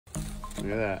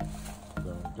Look at that.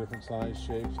 So different size,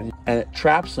 shapes. And it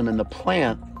traps them, and the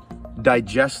plant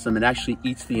digests them and actually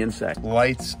eats the insect.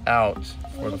 Lights out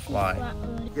for the fly.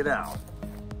 Get out.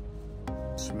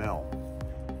 Smell.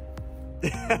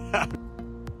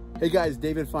 Hey guys,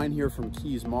 David Fine here from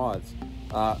Keys Moths.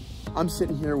 I'm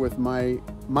sitting here with my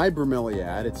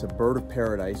bromeliad. It's a bird of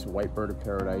paradise, a white bird of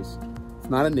paradise. It's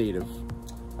not a native,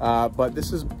 but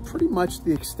this is pretty much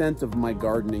the extent of my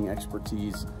gardening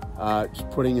expertise. Just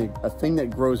putting a thing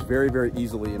that grows very, very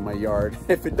easily in my yard.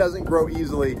 If it doesn't grow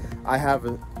easily, I have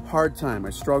a hard time. I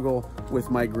struggle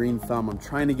with my green thumb. I'm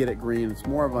trying to get it green. It's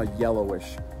more of a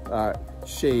yellowish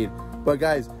shade. But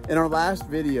guys, in our last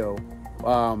video,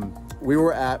 we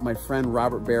were at my friend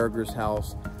Robert Berrieger's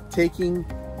house, taking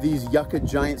these Yucca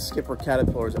Giant Skipper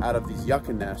caterpillars out of these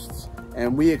yucca nests,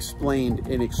 and we explained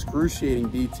in excruciating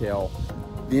detail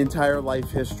the entire life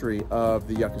history of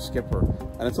the Yucca Skipper.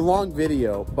 And it's a long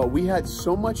video, but we had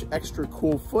so much extra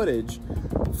cool footage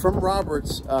from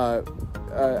Robert's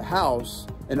house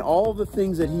and all the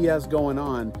things that he has going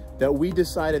on that we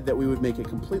decided that we would make a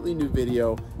completely new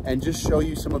video and just show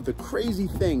you some of the crazy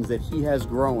things that he has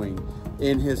growing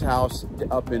in his house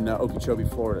up in Okeechobee,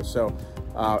 Florida. So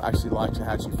actually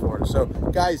Loxahatchee, Florida. So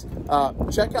guys,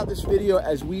 check out this video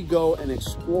as we go and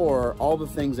explore all the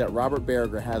things that Robert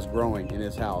Berrieger has growing in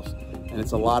his house. And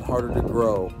it's a lot harder to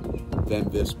grow than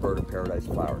this bird of paradise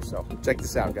flower. So check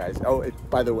this out, guys. Oh,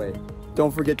 by the way,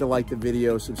 don't forget to like the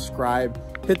video,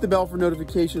 subscribe, hit the bell for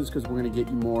notifications, because we're gonna get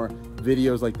you more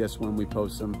videos like this when we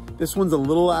post them. This one's a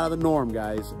little out of the norm,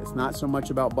 guys. It's not so much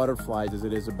about butterflies as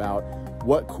it is about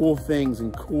what cool things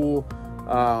and cool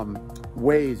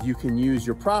ways you can use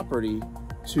your property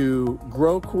to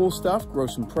grow cool stuff, grow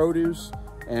some produce,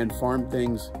 and farm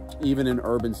things even in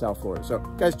urban South Florida. So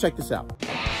guys, check this out.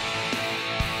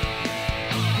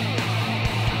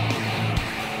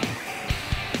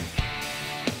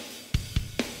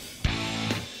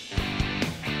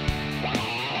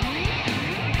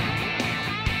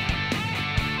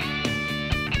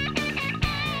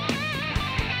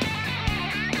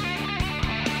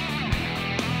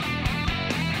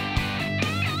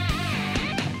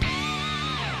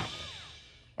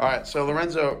 All right, so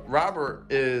Lorenzo, Robert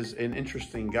is an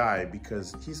interesting guy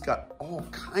because he's got all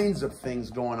kinds of things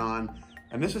going on,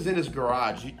 and this is in his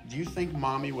garage. Do you think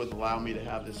Mommy would allow me to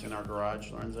have this in our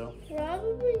garage, Lorenzo?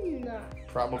 Probably not.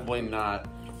 Probably not.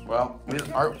 Well,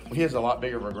 he has a lot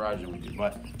bigger of a garage than we do,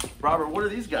 but Robert, what are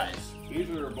these guys?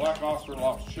 These are black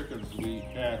Australops chickens we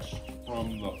hatched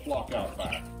from the flock out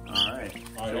back. All right.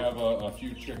 I have a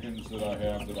few chickens that I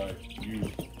have that I use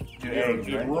Eggs,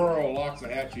 in right? rural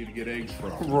Loxahatchee to get eggs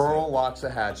from. Rural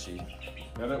Loxahatchee.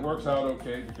 And it works out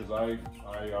okay because I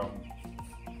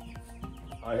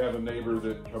have a neighbor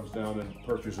that comes down and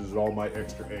purchases all my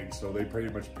extra eggs, so they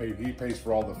pretty much he pays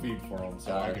for all the feed for them,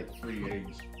 so I get free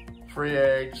eggs. Free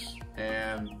eggs,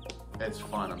 and it's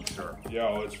fun, I'm sure. Yeah,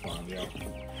 oh, it's fun, yeah.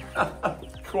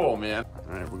 Cool, man.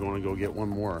 All right, we're going to go get one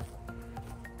more.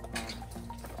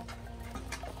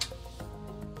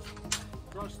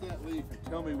 Crush that leaf and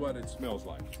tell me what it smells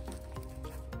like.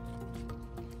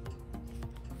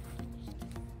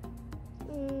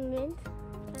 Mint,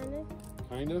 kind of.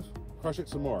 Kind of. Crush it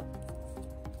some more.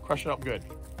 Crush it up good.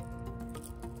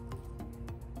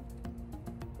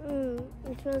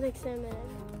 It smells like cinnamon.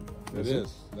 It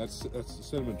is. That's the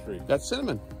cinnamon tree. That's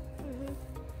cinnamon.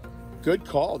 Good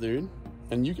call, dude.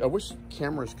 And I wish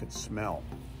cameras could smell.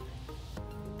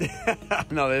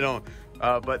 No, they don't.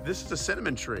 But this is a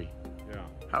cinnamon tree. Yeah.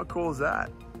 How cool is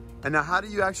that? And now, how do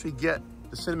you actually get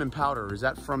the cinnamon powder? Is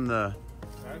that from the?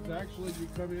 That's actually, you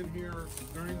come in here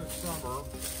during the summer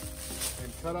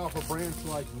and cut off a branch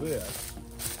like this.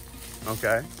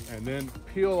 Okay. And then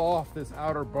peel off this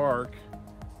outer bark,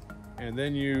 and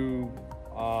then you,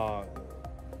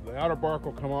 the outer bark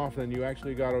will come off, and you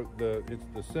actually got the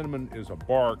cinnamon is a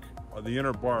bark, the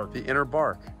inner bark. The inner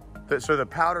bark. So the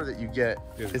powder that you get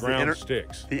is the ground inner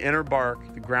sticks. The inner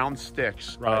bark, the ground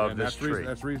sticks of this tree.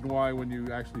 That's the reason why when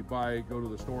you actually go to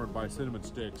the store and buy cinnamon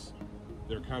sticks,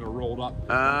 they're kind of rolled up.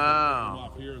 Oh.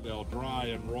 Up here, they'll dry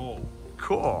and roll.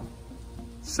 Cool.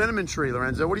 Cinnamon tree,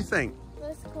 Lorenzo. What do you think?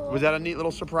 That's cool. Was that a neat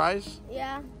little surprise?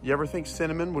 Yeah. You ever think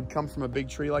cinnamon would come from a big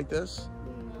tree like this?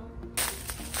 No.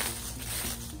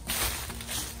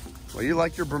 Well, you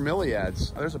like your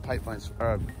bromeliads. Oh, there's a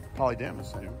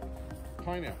polydamas there.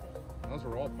 Pineapple. Those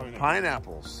are all pineapples.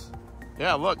 Pineapples.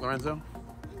 Yeah, look, Lorenzo.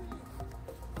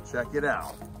 Check it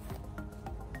out.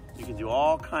 You can do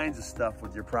all kinds of stuff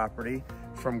with your property,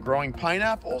 from growing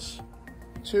pineapples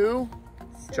to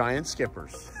giant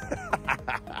skippers.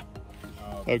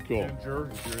 Oh, cool. Ginger,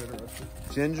 if you're interested.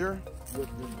 Ginger. With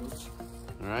ginger.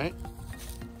 All right.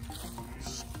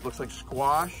 looks like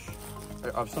squash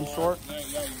of some sort. Yeah, you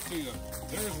see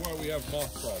there's why we have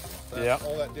moth problems. Yep.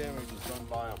 All that damage is done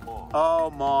by a moth. Oh,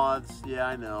 moths. Yeah,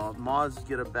 I know. Moths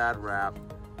get a bad rap.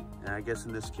 And I guess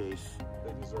in this case,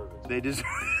 They deserve it. they deserve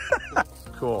it.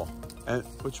 Cool. And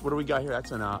what do we got here?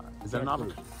 That's an, is that an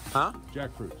avocado? Huh?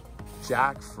 Jackfruit.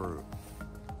 Jackfruit.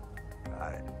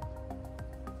 Got it.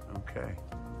 Okay.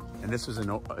 And this is is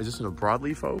this a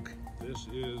broadleaf oak? This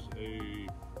is a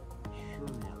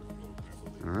Shermark oak,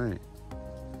 I believe. All right.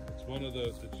 It's one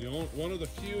of the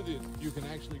few that you can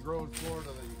actually grow in Florida.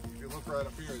 That if you look right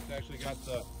up here, it's actually got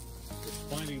the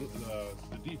spiny,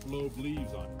 the deep lobe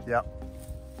leaves on it. Yep.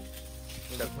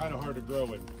 So they're kind of hard to grow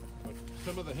in. But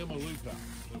some of the Himalayan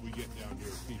that we get down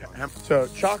here. So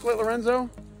chocolate, Lorenzo?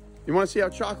 You want to see how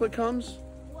chocolate comes?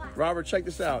 What? Robert, check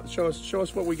this out. Show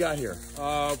us what we got here.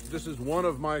 This is one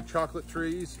of my chocolate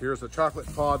trees. Here's a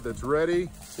chocolate pod that's ready.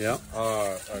 Yeah.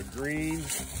 A green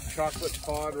chocolate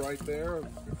pod right there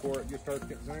before it starts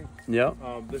getting things. Yep.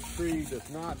 This tree does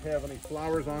not have any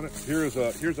flowers on it. Here's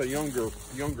a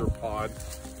younger pod.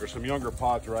 There's some younger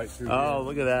pods right through Oh,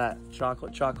 look at that.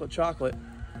 Chocolate, chocolate, chocolate.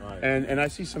 Right. And I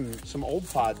see some old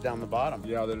pods down the bottom.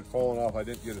 Yeah, that had fallen off. I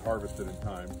didn't get it harvested in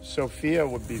time. Sophia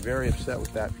would be very upset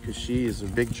with that because she is a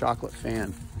big chocolate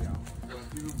fan. Yeah. So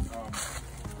if you,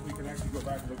 we can actually go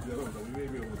back and look at the other one, but we may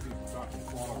be able to see some chocolate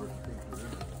flowers.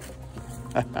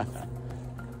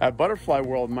 At Butterfly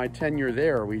World, my tenure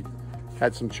there, we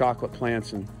had some chocolate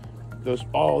plants and those.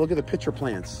 Oh, look at the pitcher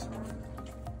plants.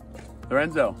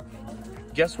 Lorenzo,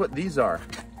 guess what these are?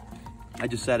 I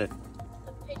just said it.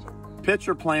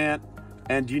 Pitcher plant.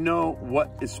 And do you know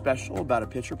what is special about a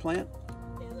pitcher plant?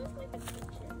 They look like a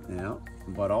pitcher. Yeah,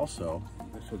 but also.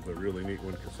 This one's a really neat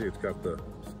one. You can see it's got the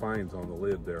spines on the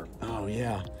lid there. Oh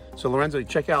yeah. So Lorenzo,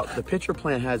 check out, the pitcher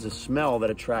plant has a smell that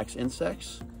attracts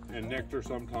insects. And nectar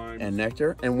sometimes. And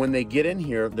nectar. And when they get in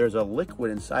here, there's a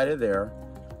liquid inside of there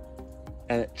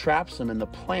and it traps them and the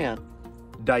plant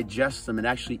digests them and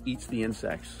actually eats the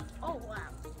insects. Oh, wow.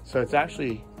 So it's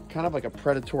actually kind of like a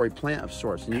predatory plant of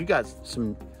sorts. And you got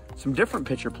some different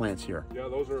pitcher plants here. Yeah,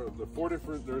 those are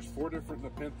the there's four different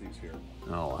Nepenthes here.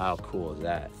 Oh, how cool is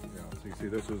that? Yeah, so you see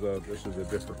this is a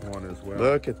different one as well.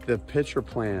 Look at the pitcher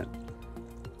plant.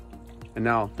 And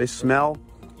now they smell.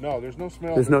 No, there's no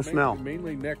smell. There's no smell.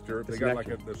 Mainly nectar. They It's got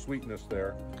nectar. like the sweetness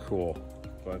there. Cool.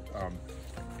 But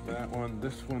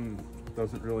this one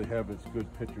doesn't really have its good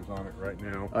pictures on it right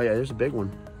now. Oh yeah, there's a big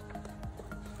one.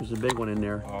 There's a big one in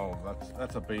there. Oh,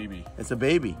 that's a baby. It's a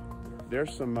baby.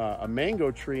 There's some a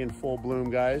mango tree in full bloom,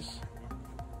 guys.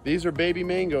 These are baby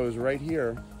mangoes right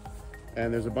here.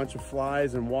 And there's a bunch of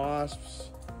flies and wasps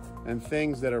and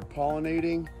things that are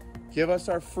pollinating. Give us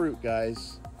our fruit,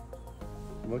 guys.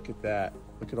 Look at that.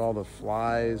 Look at all the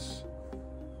flies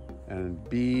and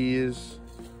bees,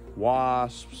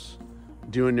 wasps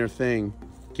doing their thing.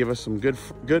 Give us some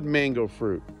good mango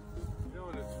fruit. You know,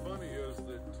 and it's funny is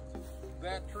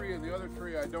that tree and the other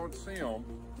tree, I don't see them.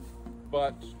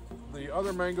 But the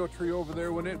other mango tree over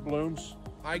there, when it blooms,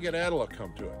 I get Adela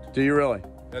come to it. Do you really?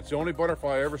 That's the only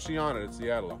butterfly I ever see on it. It's the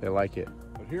Adela. They like it.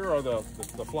 But here are the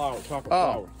flowers, chocolate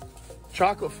Oh, flowers.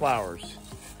 chocolate flowers.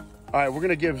 All right, we're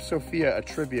gonna give Sophia a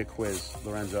trivia quiz,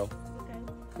 Lorenzo.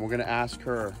 Okay. We're gonna ask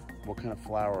her what kind of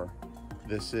flower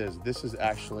this is. This is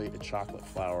actually a chocolate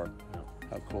flower. Yeah.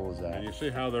 How cool is And that? you see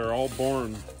how they're all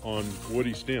born on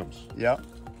woody stems. Yep.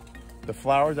 The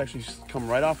flowers actually come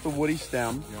right off the woody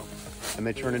stem Yep. and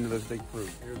they turn into this big fruit.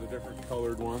 Here's a different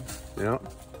colored one. Yep.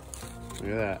 Look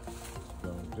at that. So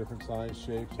different size,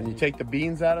 shapes. And you take the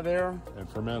beans out of there, and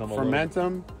ferment them. ferment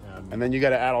them, and then you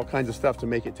got to add all kinds of stuff to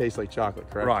make it taste like chocolate,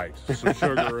 correct? Right. Some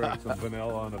sugar and some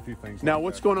vanilla and a few things. Now, like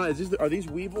what's that. going on? Are these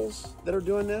weevils that are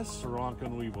doing this?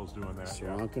 Saronkan weevils doing that. Yeah.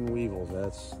 Saronkan weevils.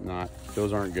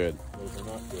 Those aren't good. Those are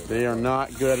not good. They are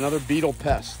not good. Another beetle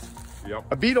pest. Yep.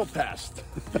 A beetle pest.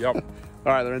 Yep. All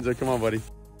right, Lorenzo, come on, buddy.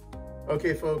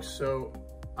 Okay, folks, so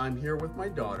I'm here with my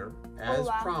daughter. As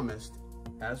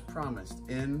promised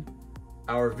in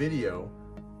our video,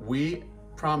 we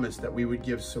promised that we would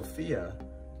give Sophia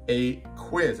a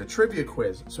quiz, a trivia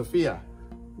quiz. Sophia,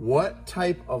 what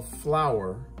type of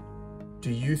flower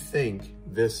do you think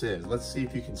this is? Let's see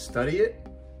if you can study it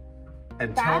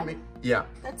and tell me. Yeah.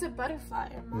 That's a butterfly.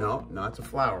 No, it's a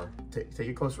flower. Take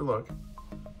a closer look.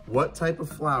 What type of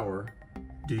flower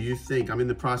do you think? I'm in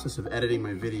the process of editing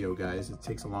my video, guys. It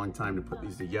takes a long time to put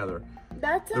these together.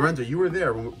 That's Lorenzo, you were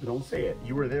there. Don't say it.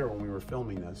 You were there when we were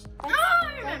filming this. I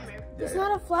remember. It's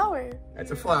not a flower.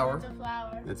 It's a flower. It's a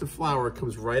flower. It's a flower. It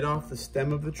comes right off the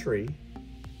stem of the tree.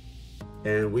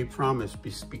 And we promise,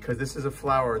 because this is a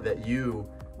flower that you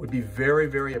would be very,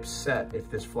 very upset if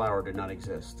this flower did not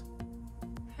exist.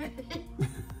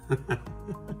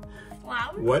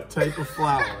 Flower? What type of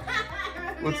flower?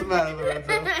 What's the matter,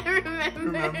 Lorenzo? I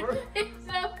Remember? It's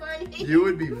so funny. You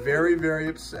would be very, very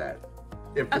upset.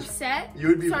 If this, Upset? You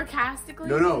would be sarcastically?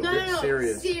 No,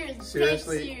 Serious. Seriously,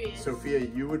 Serious. Sophia,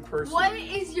 you would personally. What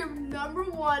is your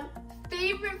 #1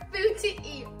 favorite food to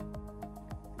eat?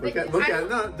 Look at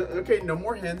no. Okay, no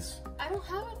more hints. I don't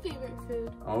have a favorite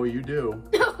food. Oh, you do.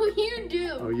 No, you do.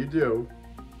 Oh, you do.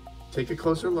 Take a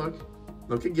closer look.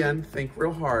 Look again. Think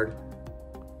real hard.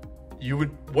 You would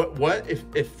what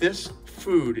if this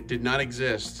food did not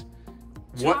exist?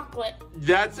 Chocolate.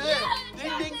 That's it.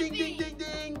 Yeah, Ding, ding, ding, ding, ding,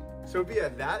 ding. Sophia,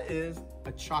 that is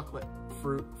a chocolate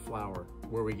fruit flower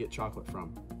where we get chocolate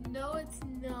from. No, it's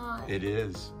not. It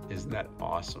is. Isn't that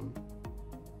awesome?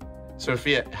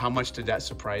 Sophia, how much did that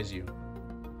surprise you?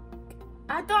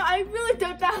 I really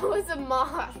thought that was a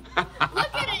moth.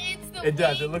 Look at it, it's the It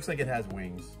does. wing. It looks like it has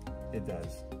wings. It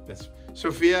does.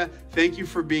 Sophia, thank you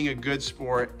for being a good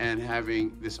sport and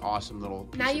having this awesome little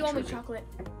piece Now of you want me trivia.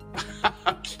 chocolate.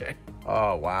 Okay.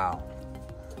 Oh, wow.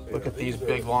 Look at these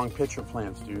big, long pitcher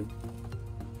plants, dude.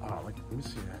 Oh, let me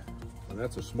see that. And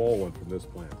that's a small one from this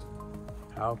plant.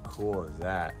 How cool is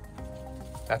that?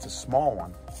 That's a small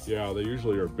one. Yeah, they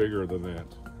usually are bigger than that.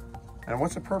 And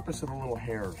what's the purpose of the little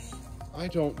hairs? I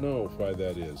don't know why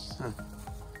that is. Huh.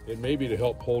 It may be to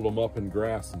help hold them up in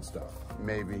grass and stuff.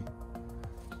 Maybe.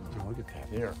 Oh, look at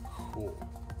that. They're cool.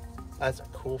 That's a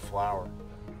cool flower.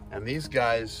 And these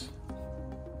guys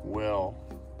will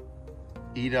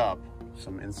eat up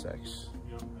some insects.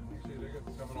 Yep, and you see they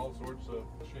come in all sorts of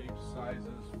shapes, sizes,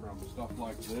 from stuff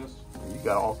like this. And you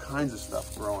got all kinds of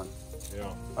stuff growing.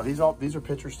 Yeah. Are these are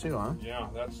pitchers too, huh? Yeah,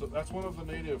 that's one of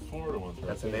the native Florida ones. Right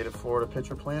That's there. a native Florida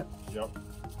pitcher plant? Yep.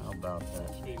 How about that?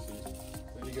 Species.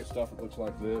 Then you get stuff that looks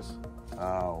like this.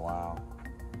 Oh, wow.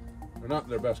 They're not in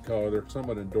their best color. They're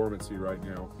somewhat in dormancy right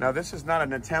now. Now, this is not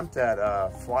an attempt at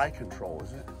fly control,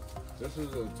 is it? This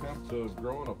is an attempt of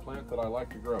growing a plant that I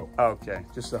like to grow. Okay,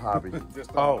 just a hobby.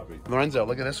 Just a Oh, hobby. Lorenzo,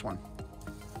 look at this one.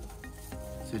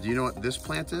 So do you know what this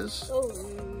plant is? Oh,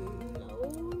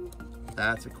 no.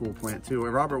 That's a cool plant too.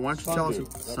 Hey, Robert, why don't you tell us? Sundew.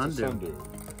 That's a Sundew. sundew.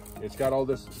 It's got all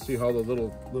this, see how the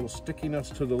little stickiness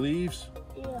to the leaves?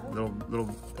 Yeah. Little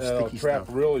It'll sticky trap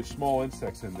stuff. really small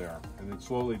insects in there and then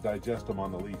slowly digest them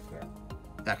on the leaf there.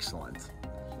 Excellent. So,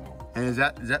 And is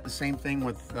that the same thing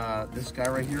with this guy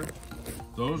right here?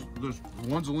 there's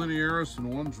one's a linearis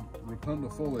and one's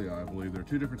rotundifolia, I believe. They're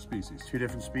two different species. Two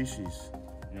different species.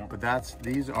 Yep. But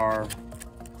these are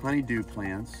honeydew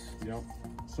plants. Yep.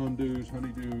 Sundews,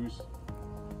 honeydews.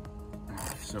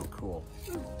 Oh, so cool.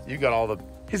 He's got all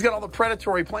the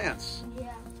predatory plants.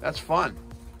 Yeah. That's fun.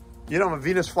 You don't have a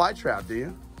Venus flytrap, do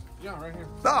you? Yeah, right here.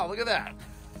 Oh, look at that.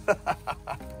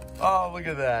 Oh, look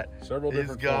at that. Several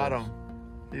different He's got forms. them.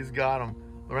 He's got them.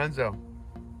 Lorenzo,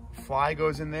 fly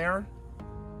goes in there,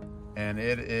 and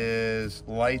it is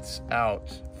lights out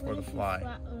for the fly.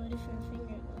 What if your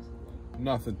finger goes in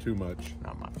Nothing too much.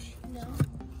 Not much. there? No.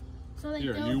 So they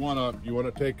Here, don't. you wanna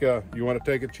take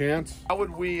a chance? How would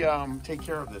we take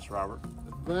care of this, Robert?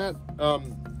 That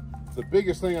the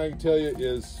biggest thing I can tell you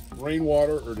is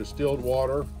rainwater or distilled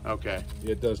water. Okay.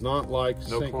 It does not like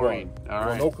No sink chlorine. water. All Well,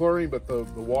 right. no chlorine, but the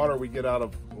water we get out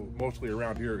of mostly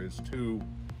around here is too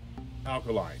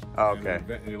alkaline. Okay.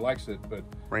 And it likes it, but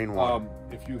Rainwater.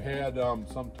 if you had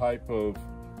some type of,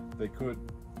 they could.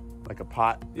 Like a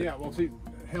pot? Yeah, well, see,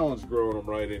 Helen's growing them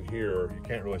right in here. You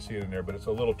can't really see it in there, but it's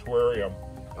a little terrarium.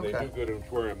 And Okay. They do good in a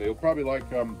terrarium. They'll probably like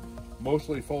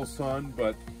mostly full sun,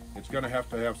 but it's going to have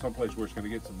someplace where it's going to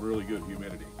get some really good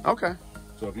humidity. Okay.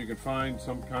 So if you can find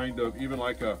some kind of, even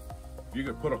like you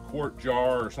could put a quart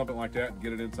jar or something like that and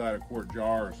get it inside a quart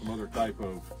jar or some other type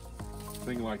of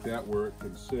thing like that where it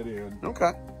can sit in.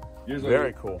 Okay. Usually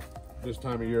Very cool. this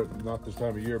time of year, not this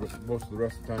time of year, but most of the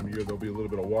rest of the time of year, there'll be a little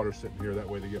bit of water sitting here. That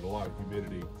way they get a lot of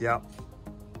humidity. Yep.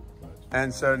 But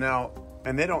And so now,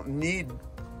 and they don't need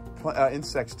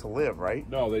insects to live, right?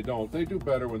 no, they don't. They do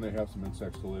better when they have some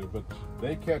insects to live, but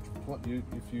they catch, even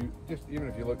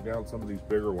if you look down some of these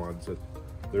bigger ones, that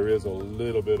there is a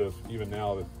little bit of, even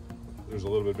now that there's a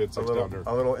little bit of insects down there.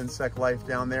 A little insect life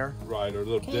down there. Right, or a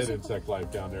little dead insect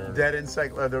life down there. Dead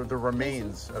insect, the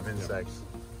remains of insects.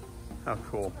 How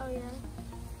cool. Oh, yeah.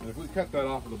 And if we cut that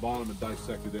off of the bottom and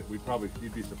dissected it,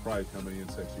 you'd be surprised how many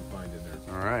insects you find in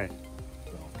there. All right.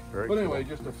 So. Very But anyway,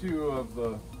 cool. just a few of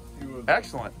the.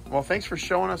 Excellent. Well, thanks for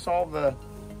showing us all the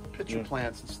pitcher Yeah.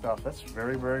 plants and stuff. That's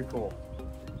very, very cool.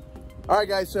 All right,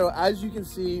 guys. So as you can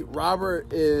see,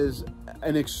 Robert is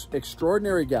an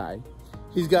extraordinary guy.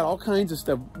 He's got all kinds of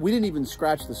stuff. We didn't even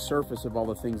scratch the surface of all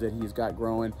the things that he's got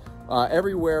growing.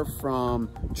 everywhere from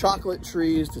chocolate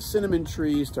trees to cinnamon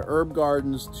trees to herb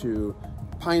gardens to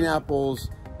pineapples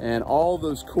and all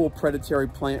those cool predatory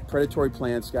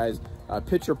plants, guys.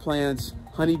 Pitcher plants,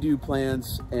 honeydew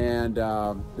plants, and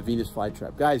the Venus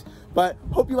flytrap, guys. But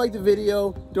hope you liked the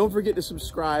video. Don't forget to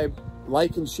subscribe,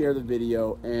 like and share the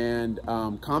video, and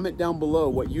comment down below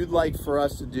what you'd like for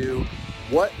us to do.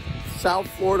 What South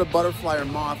Florida butterfly or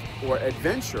moth or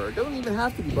adventure, it doesn't even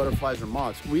have to be butterflies or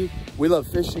moths. We love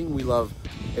fishing, we love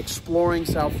exploring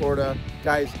South Florida.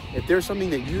 Guys, if there's something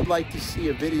that you'd like to see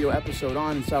a video episode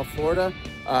on in South Florida,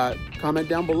 comment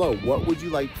down below. What would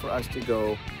you like for us to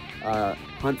go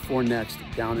hunt for next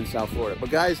down in South Florida?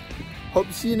 But guys, hope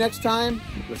to see you next time.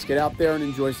 Let's get out there and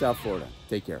enjoy South Florida.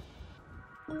 Take care.